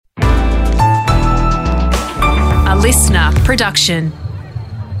listener production.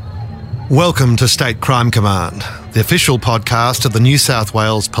 Welcome to State Crime Command, the official podcast of the New South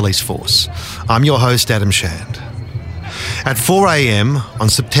Wales Police Force. I'm your host, Adam Shand. At 4 a.m. on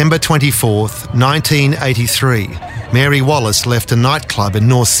September 24th, 1983, Mary Wallace left a nightclub in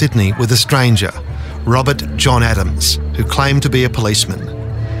North Sydney with a stranger, Robert John Adams, who claimed to be a policeman.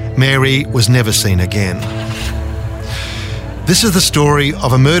 Mary was never seen again. This is the story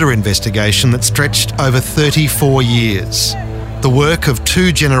of a murder investigation that stretched over 34 years. The work of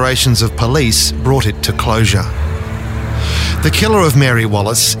 2 generations of police brought it to closure. The killer of Mary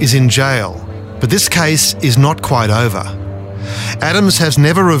Wallace is in jail, but this case is not quite over. Adams has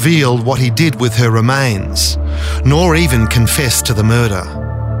never revealed what he did with her remains, nor even confessed to the murder.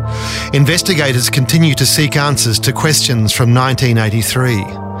 Investigators continue to seek answers to questions from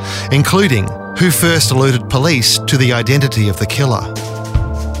 1983, including who first alerted police to the identity of the killer.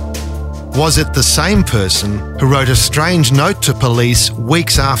 Was it the same person who wrote a strange note to police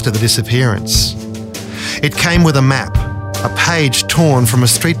weeks after the disappearance? It came with a map, a page torn from a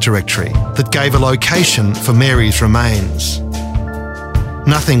street directory that gave a location for Mary's remains.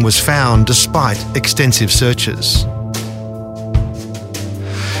 Nothing was found despite extensive searches.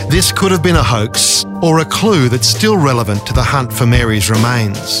 This could have been a hoax or a clue that's still relevant to the hunt for Mary's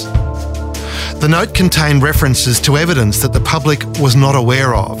remains. The note contained references to evidence that the public was not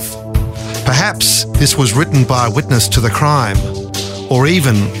aware of. Perhaps this was written by a witness to the crime, or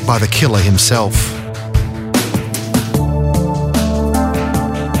even by the killer himself.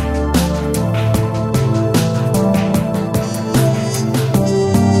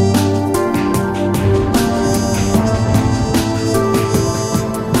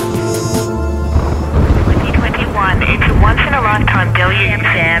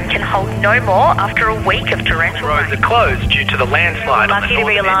 No more after a week of torrential rain. Roads are closed due to the landslide. Lucky to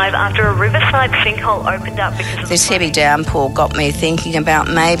be alive after a riverside sinkhole opened up because of this heavy downpour got me thinking about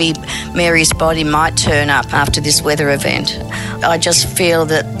maybe Mary's body might turn up after this weather event. I just feel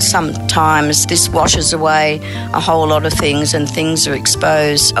that sometimes this washes away a whole lot of things and things are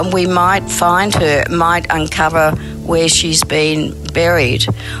exposed. And we might find her, might uncover where she's been buried.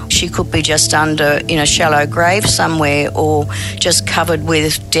 She could be just under in a shallow grave somewhere or just covered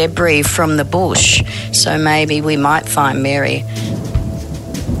with debris from the bush. So maybe we might find Mary.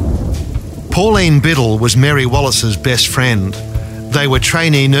 Pauline Biddle was Mary Wallace's best friend. They were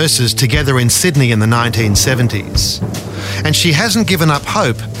trainee nurses together in Sydney in the 1970s. And she hasn't given up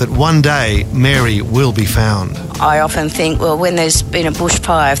hope that one day Mary will be found. I often think, well, when there's been a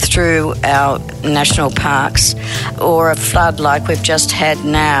bushfire through our national parks or a flood like we've just had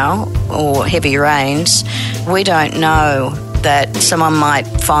now or heavy rains, we don't know that someone might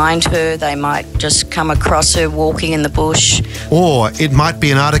find her, they might just come across her walking in the bush. Or it might be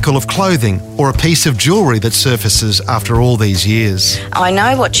an article of clothing or a piece of jewellery that surfaces after all these years. I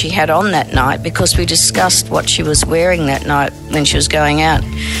know what she had on that night because we discussed what she was wearing that night when she was going out.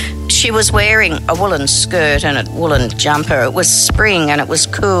 She was wearing a woolen skirt and a woolen jumper. It was spring and it was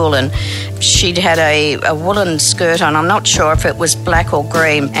cool and she'd had a woolen skirt on. I'm not sure if it was black or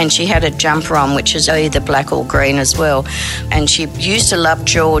green, and she had a jumper on which is either black or green as well. And she used to love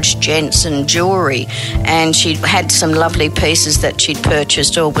George Jensen jewellery, and she had some lovely pieces that she'd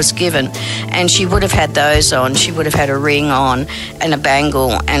purchased or was given, and she would have had those on. She would have had a ring on and a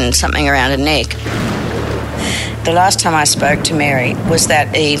bangle and something around her neck. The last time I spoke to Mary was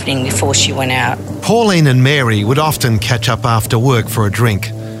that evening before she went out. Pauline and Mary would often catch up after work for a drink.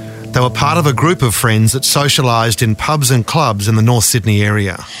 They were part of a group of friends that socialised in pubs and clubs in the North Sydney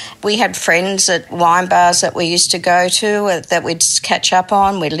area. We had friends at wine bars that we used to go to that we'd catch up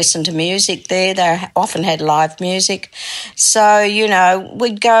on. We'd listen to music there. They often had live music. So,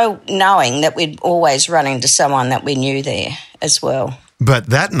 we'd go knowing that we'd always run into someone that we knew there as well.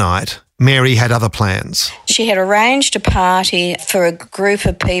 But that night, Mary had other plans. She had arranged a party for a group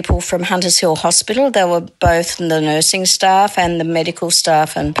of people from Hunters Hill Hospital. They were both the nursing staff and the medical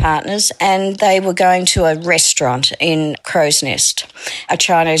staff and partners, and they were going to a restaurant in Crow's Nest, a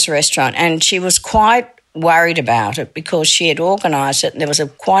Chinese restaurant, and she was quite worried about it because she had organised it and there was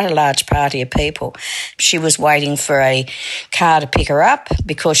quite a large party of people. She was waiting for a car to pick her up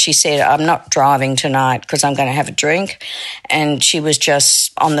because she said, I'm not driving tonight because I'm going to have a drink, and she was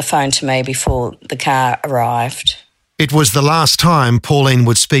just on the phone to me before the car arrived. It was the last time Pauline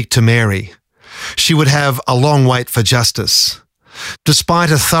would speak to Mary. She would have a long wait for justice.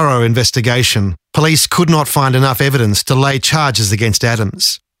 Despite a thorough investigation, police could not find enough evidence to lay charges against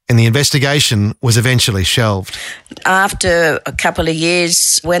Adams. and the investigation was eventually shelved. After a couple of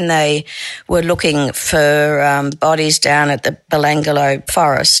years, when they were looking for bodies down at the Belangolo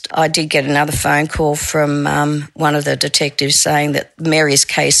forest, I did get another phone call from one of the detectives saying that Mary's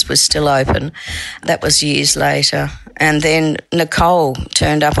case was still open. That was years later. And then Nicole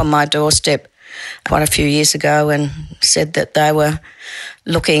turned up on my doorstep quite a few years ago and said that they were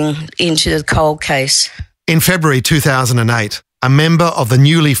looking into the cold case. In February 2008, a member of the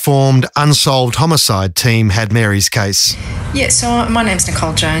newly formed Unsolved Homicide team had Mary's case. Yeah, so my name's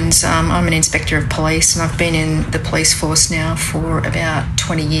Nicole Jones. I'm an Inspector of Police and I've been in the police force now for about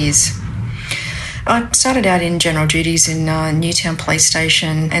 20 years. I started out in general duties in Newtown Police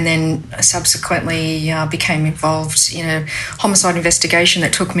Station and then subsequently became involved in a homicide investigation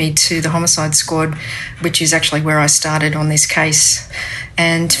that took me to the Homicide Squad, which is actually where I started on this case.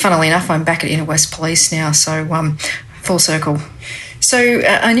 And funnily enough, I'm back at Inner West Police now, so full circle. So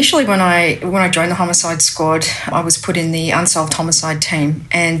initially when I joined the Homicide Squad, I was put in the Unsolved Homicide team,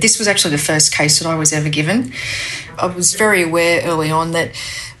 and this was actually the first case that I was ever given. I was very aware early on that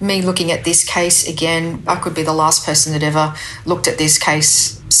me looking at this case again, I could be the last person that ever looked at this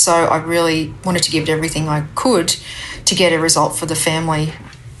case. So I really wanted to give it everything I could to get a result for the family.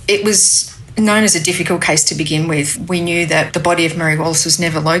 It was known as a difficult case to begin with. We knew that the body of Mary Wallace was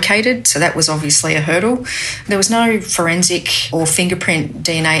never located, so that was obviously a hurdle. There was no forensic or fingerprint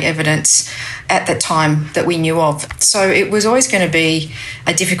DNA evidence at that time that we knew of. So it was always going to be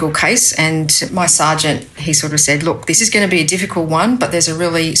a difficult case, and my sergeant, he sort of said, look, this is going to be a difficult one, but there's a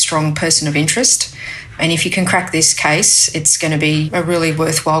really strong person of interest, and if you can crack this case, it's going to be a really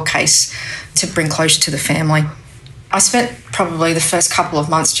worthwhile case to bring closure to the family. I spent probably the first couple of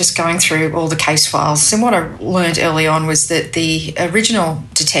months just going through all the case files. And what I learned early on was that the original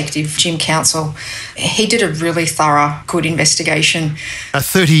detective, Jim Counsell, he did a really thorough, good investigation. A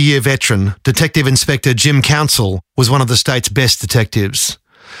 30-year veteran, Detective Inspector Jim Counsell, was one of the state's best detectives.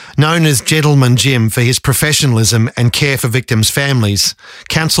 Known as Gentleman Jim for his professionalism and care for victims' families,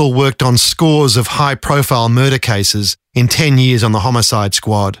 Counsell worked on scores of high-profile murder cases in 10 years on the Homicide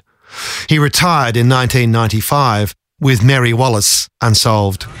Squad. He retired in 1995 with Mary Wallace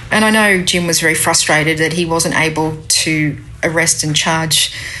unsolved. And I know Jim was very frustrated that he wasn't able to arrest and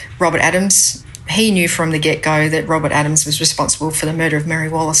charge Robert Adams. He knew from the get-go that Robert Adams was responsible for the murder of Mary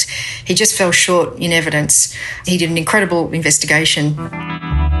Wallace. He just fell short in evidence. He did an incredible investigation.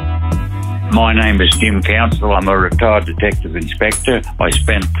 My name is Jim Counsell. I'm a retired detective inspector. I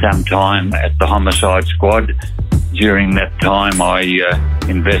spent some time at the Homicide Squad. During that time, I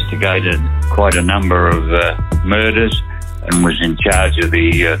investigated quite a number of murders and was in charge of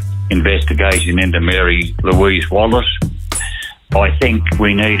the investigation into Mary Louise Wallace. I think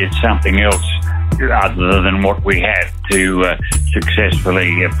we needed something else other than what we had to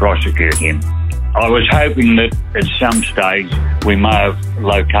successfully prosecute him. I was hoping that at some stage we may have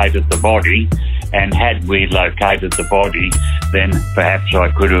located the body, and had we located the body, then perhaps I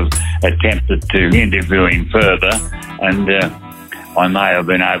could have attempted to interview him further, and I may have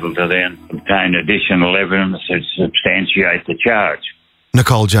been able to then obtain additional evidence to substantiate the charge.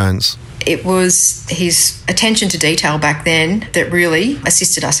 Nicole Jones. It was his attention to detail back then that really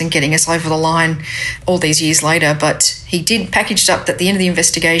assisted us in getting us over the line all these years later. But he did package it up at the end of the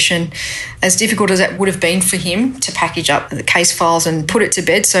investigation, as difficult as that would have been for him to package up the case files and put it to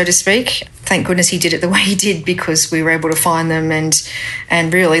bed, so to speak. Thank goodness he did it the way he did, because we were able to find them,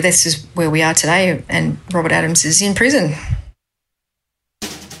 and really this is where we are today, and Robert Adams is in prison.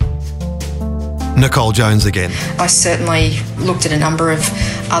 Nicole Jones again. I certainly looked at a number of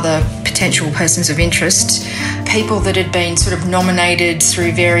other potential persons of interest, people that had been sort of nominated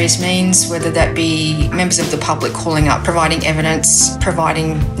through various means, whether that be members of the public calling up, providing evidence,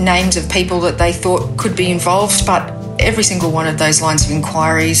 providing names of people that they thought could be involved, but every single one of those lines of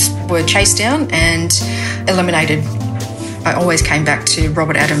inquiries were chased down and eliminated. I always came back to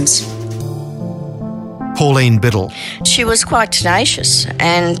Robert Adams. Pauline Biddle. She was quite tenacious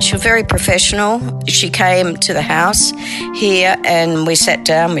and she was very professional. She came to the house here and we sat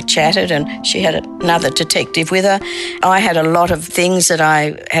down, we chatted, and she had another detective with her. I had a lot of things that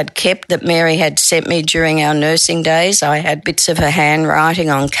I had kept that Mary had sent me during our nursing days. I had bits of her handwriting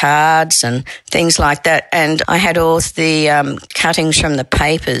on cards and things like that, and I had all the cuttings from the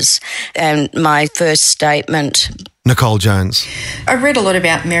papers and my first statement. Nicole Jones. I read a lot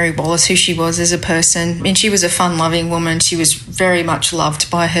about Mary Wallace, who she was as a person. I mean, she was a fun-loving woman. She was very much loved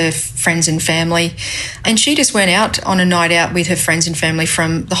by her friends and family. And she just went out on a night out with her friends and family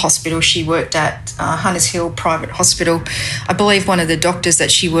from the hospital she worked at, Hunters Hill Private Hospital. I believe one of the doctors that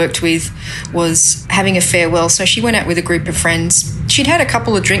she worked with was having a farewell, so she went out with a group of friends She'd had a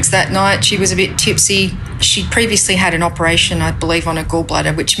couple of drinks that night. She was a bit tipsy. She'd previously had an operation, I believe, on her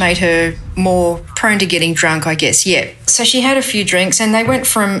gallbladder, which made her more prone to getting drunk, I guess. Yeah. So she had a few drinks, and they went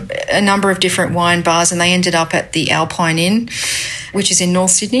from a number of different wine bars, and they ended up at the Alpine Inn, which is in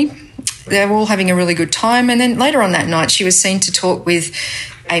North Sydney. They were all having a really good time. And then later on that night, she was seen to talk with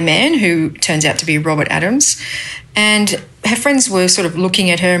a man who turns out to be Robert Adams. And her friends were sort of looking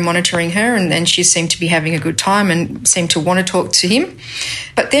at her, monitoring her, and she seemed to be having a good time and seemed to want to talk to him.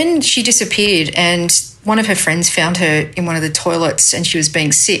 But then she disappeared, and one of her friends found her in one of the toilets, and she was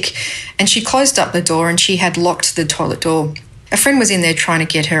being sick. And she closed up the door, and she had locked the toilet door. A friend was in there trying to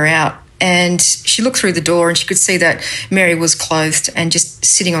get her out, and she looked through the door and she could see that Mary was clothed and just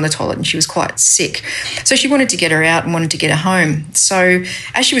sitting on the toilet, and she was quite sick. So she wanted to get her out and wanted to get her home. So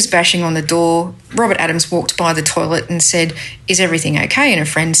as she was bashing on the door, Robert Adams walked by the toilet and said, "Is everything okay?" And her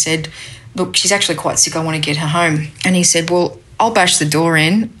friend said, "Look, she's actually quite sick. I want to get her home." And he said, "Well, I'll bash the door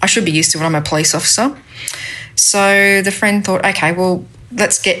in. I should be used to it. I'm a police officer." So the friend thought, okay, well,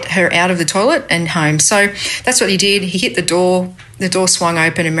 let's get her out of the toilet and home. So that's what he did. He hit the door swung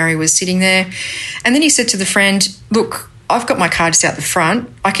open, and Mary was sitting there. And then he said to the friend, "Look, I've got my car just out the front.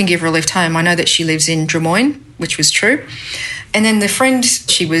 I can give her a lift home. I know that she lives in Drummoyne," which was true. And then the friend,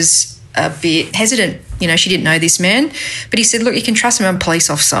 she was a bit hesitant. You know, she didn't know this man. But he said, "Look, you can trust me, I'm a police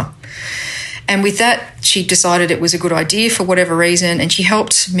officer." And with that, she decided it was a good idea for whatever reason, and she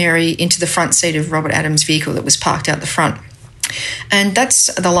helped Mary into the front seat of Robert Adams' vehicle that was parked out the front. And that's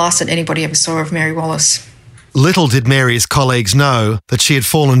the last that anybody ever saw of Mary Wallace. Little did Mary's colleagues know that she had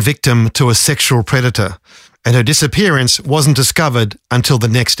fallen victim to a sexual predator, and her disappearance wasn't discovered until the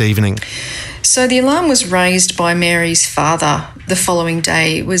next evening. So the alarm was raised by Mary's father the following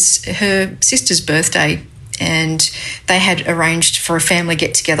day. It was her sister's birthday, and they had arranged for a family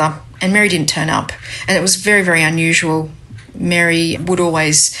get-together, and Mary didn't turn up. And it was very, very unusual. Mary would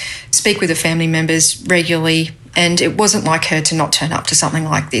always speak with her family members regularly, and it wasn't like her to not turn up to something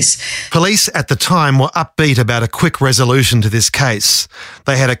like this. Police at the time were upbeat about a quick resolution to this case.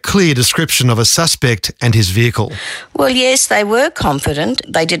 They had a clear description of a suspect and his vehicle. Well, yes, they were confident.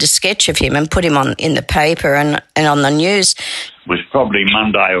 They did a sketch of him and put him in the paper and on the news. It was probably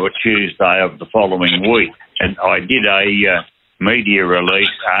Monday or Tuesday of the following week, and I did a media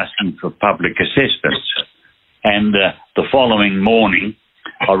release asking for public assistance. And the following morning,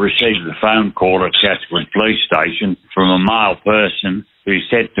 I received a phone call at Chatswood Police Station from a male person who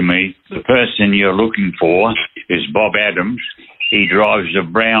said to me, "The person you're looking for is Bob Adams. He drives a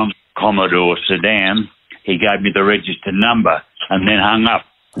brown Commodore sedan." He gave me the registered number and then hung up.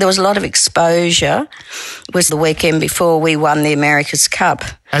 There was a lot of exposure. It was the weekend before we won the America's Cup.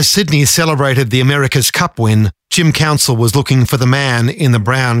 As Sydney celebrated the America's Cup win, Jim Council was looking for the man in the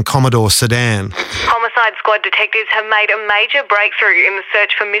brown Commodore sedan. Homicide Squad detectives have made a major breakthrough in the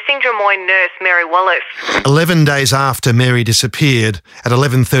search for missing Drummoyne nurse Mary Wallace. 11 days after Mary disappeared, at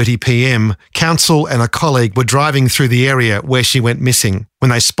 11:30 p.m, Council and a colleague were driving through the area where she went missing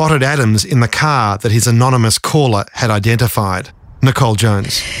when they spotted Adams in the car that his anonymous caller had identified. Nicole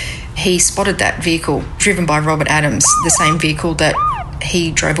Jones. He spotted that vehicle driven by Robert Adams, the same vehicle that he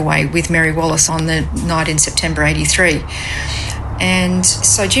drove away with Mary Wallace on the night in September 83. And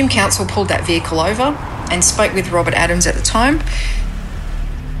so Jim Council pulled that vehicle over and spoke with Robert Adams at the time.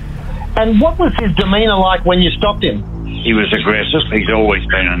 And what was his demeanour like when you stopped him? He was aggressive. He's always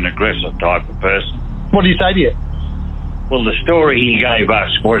been an aggressive type of person. What did he say to you? Well, the story he gave us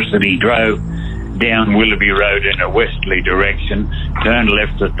was that he drove down Willoughby Road in a westerly direction, turned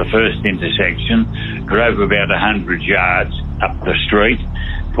left at the first intersection, drove about 100 yards up the street,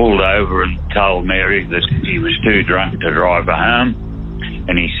 pulled over and told Mary that he was too drunk to drive her home.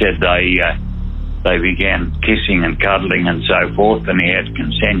 And he said they began kissing and cuddling and so forth, and he had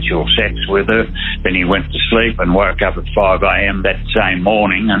consensual sex with her. Then he went to sleep and woke up at 5 a.m. that same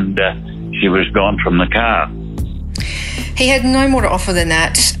morning, and she was gone from the car. He had no more to offer than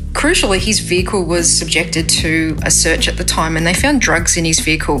that. Crucially, his vehicle was subjected to a search at the time, and they found drugs in his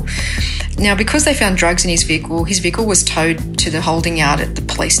vehicle. Now, because they found drugs in his vehicle was towed to the holding yard at the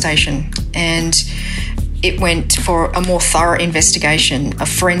police station, and it went for a more thorough investigation, a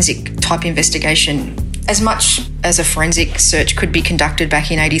forensic type investigation, as much as a forensic search could be conducted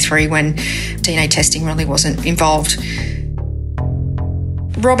back in 83 when DNA testing really wasn't involved.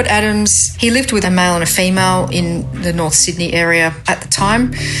 Robert Adams, he lived with a male and a female in the North Sydney area at the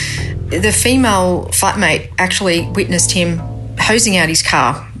time. The female flatmate actually witnessed him hosing out his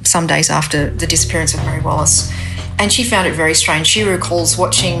car some days after the disappearance of Mary Wallace, and she found it very strange. She recalls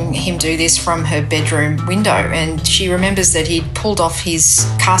watching him do this from her bedroom window, and she remembers that he'd pulled off his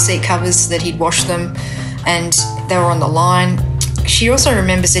car seat covers, that he'd washed them, and they were on the line. She also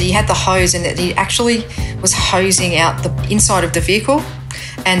remembers that he had the hose and that he actually was hosing out the inside of the vehicle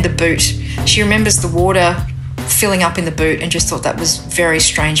and the boot. She remembers the water filling up in the boot and just thought that was very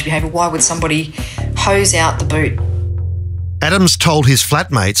strange behaviour. Why would somebody hose out the boot? Adams told his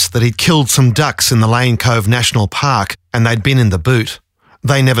flatmates that he'd killed some ducks in the Lane Cove National Park and they'd been in the boot.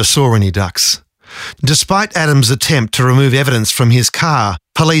 They never saw any ducks. Despite Adams' attempt to remove evidence from his car,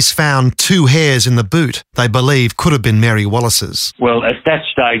 police found 2 hairs in the boot they believe could have been Mary Wallace's. Well, at that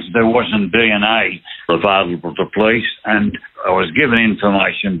stage, there wasn't DNA available to police, and I was given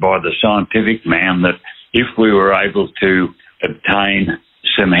information by the scientific man that if we were able to obtain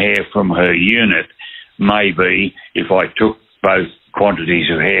some hair from her unit, maybe if I took both quantities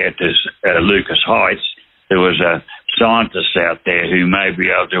of hair to Lucas Heights, there was a scientist out there who may be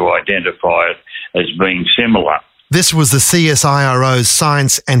able to identify it as being similar. This was the CSIRO's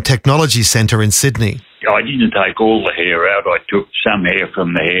Science and Technology Centre in Sydney. I didn't take all the hair out. I took some hair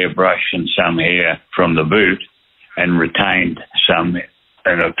from the hairbrush and some hair from the boot and retained some.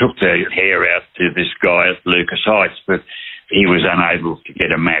 And I took the hair out to this guy at Lucas Heights, but he was unable to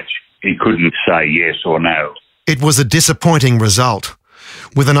get a match. He couldn't say yes or no. It was a disappointing result.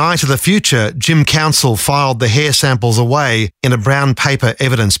 With an eye to the future, Jim Counsell filed the hair samples away in a brown paper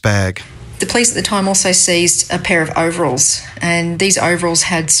evidence bag. The police at the time also seized a pair of overalls, and these overalls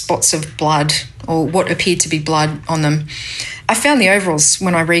had spots of blood, or what appeared to be blood, on them. I found the overalls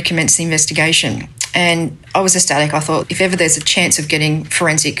when I recommenced the investigation, and I was ecstatic. I thought, if ever there's a chance of getting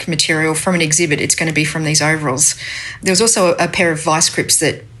forensic material from an exhibit, it's going to be from these overalls. There was also a pair of vice grips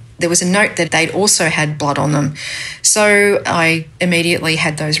that there was a note that they'd also had blood on them. So I immediately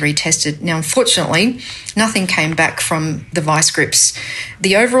had those retested. Now, unfortunately, nothing came back from the vice grips.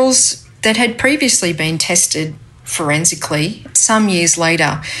 The overalls that had previously been tested forensically, some years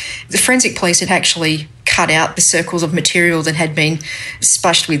later, the forensic police had actually cut out the circles of material that had been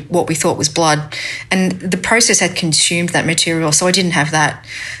splashed with what we thought was blood, and the process had consumed that material, so I didn't have that.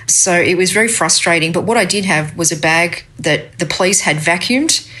 So it was very frustrating, but what I did have was a bag that the police had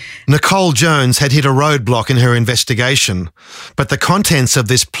vacuumed. Nicole Jones had hit a roadblock in her investigation, but the contents of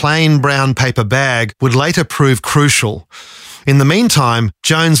this plain brown paper bag would later prove crucial. In the meantime,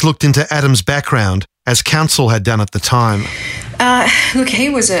 Jones looked into Adams' background, as Counsell had done at the time. Look, he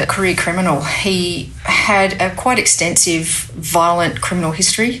was a career criminal. He had a quite extensive violent criminal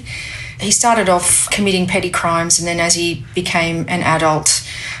history. He started off committing petty crimes, and then as he became an adult,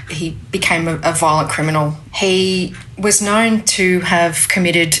 he became a violent criminal. He was known to have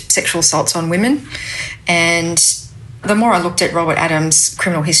committed sexual assaults on women, and the more I looked at Robert Adams'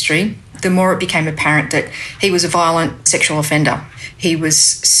 criminal history, the more it became apparent that he was a violent sexual offender. He was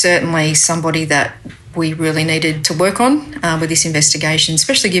certainly somebody that we really needed to work on with this investigation,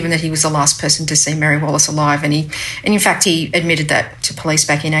 especially given that he was the last person to see Mary Wallace alive, and in fact he admitted that to police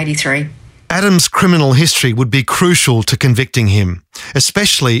back in 1983. Adams' criminal history would be crucial to convicting him,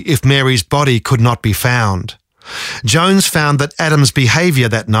 especially if Mary's body could not be found. Jones found that Adams' behaviour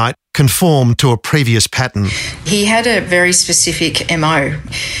that night conformed to a previous pattern. He had a very specific MO.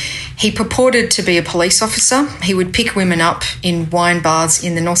 He purported to be a police officer. He would pick women up in wine bars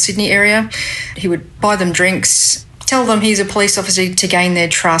in the North Sydney area. He would buy them drinks, tell them he's a police officer to gain their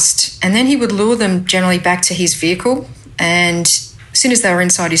trust, and then he would lure them generally back to his vehicle, and as soon as they were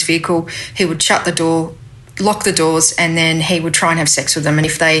inside his vehicle, he would shut the door, lock the doors, and then he would try and have sex with them. And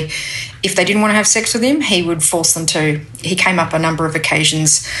if they didn't want to have sex with him, he would force them to. He came up a number of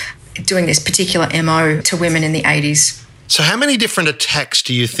occasions doing this particular MO to women in the 80s. So how many different attacks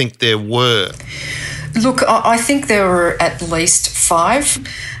do you think there were? Look, I think there were at least 5,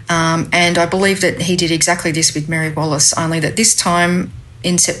 and I believe that he did exactly this with Mary Wallace, only that this time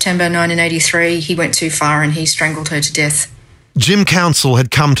in September 1983 he went too far and he strangled her to death. Jim Counsell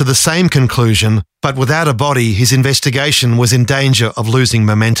had come to the same conclusion, but without a body, his investigation was in danger of losing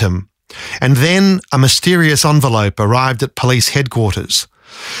momentum. And then a mysterious envelope arrived at police headquarters.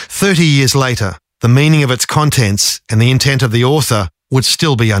 30 years later, the meaning of its contents and the intent of the author would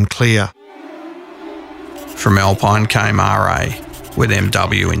still be unclear. From Alpine came RA with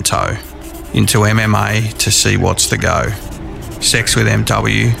MW in tow. Into MMA to see what's the go. Sex with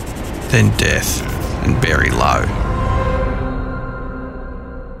MW, then death and bury low.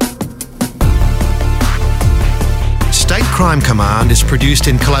 State Crime Command is produced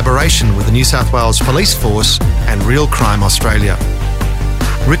in collaboration with the New South Wales Police Force and Real Crime Australia.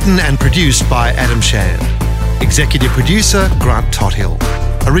 Written and produced by Adam Shand. Executive producer Grant Tothill.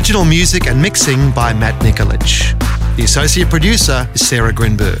 Original music and mixing by Matt Nikolic. The associate producer is Sarah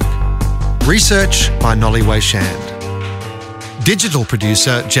Grinberg. Research by Nolly Wei Shand. Digital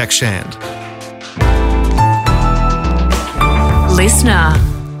producer Jack Shand. listener.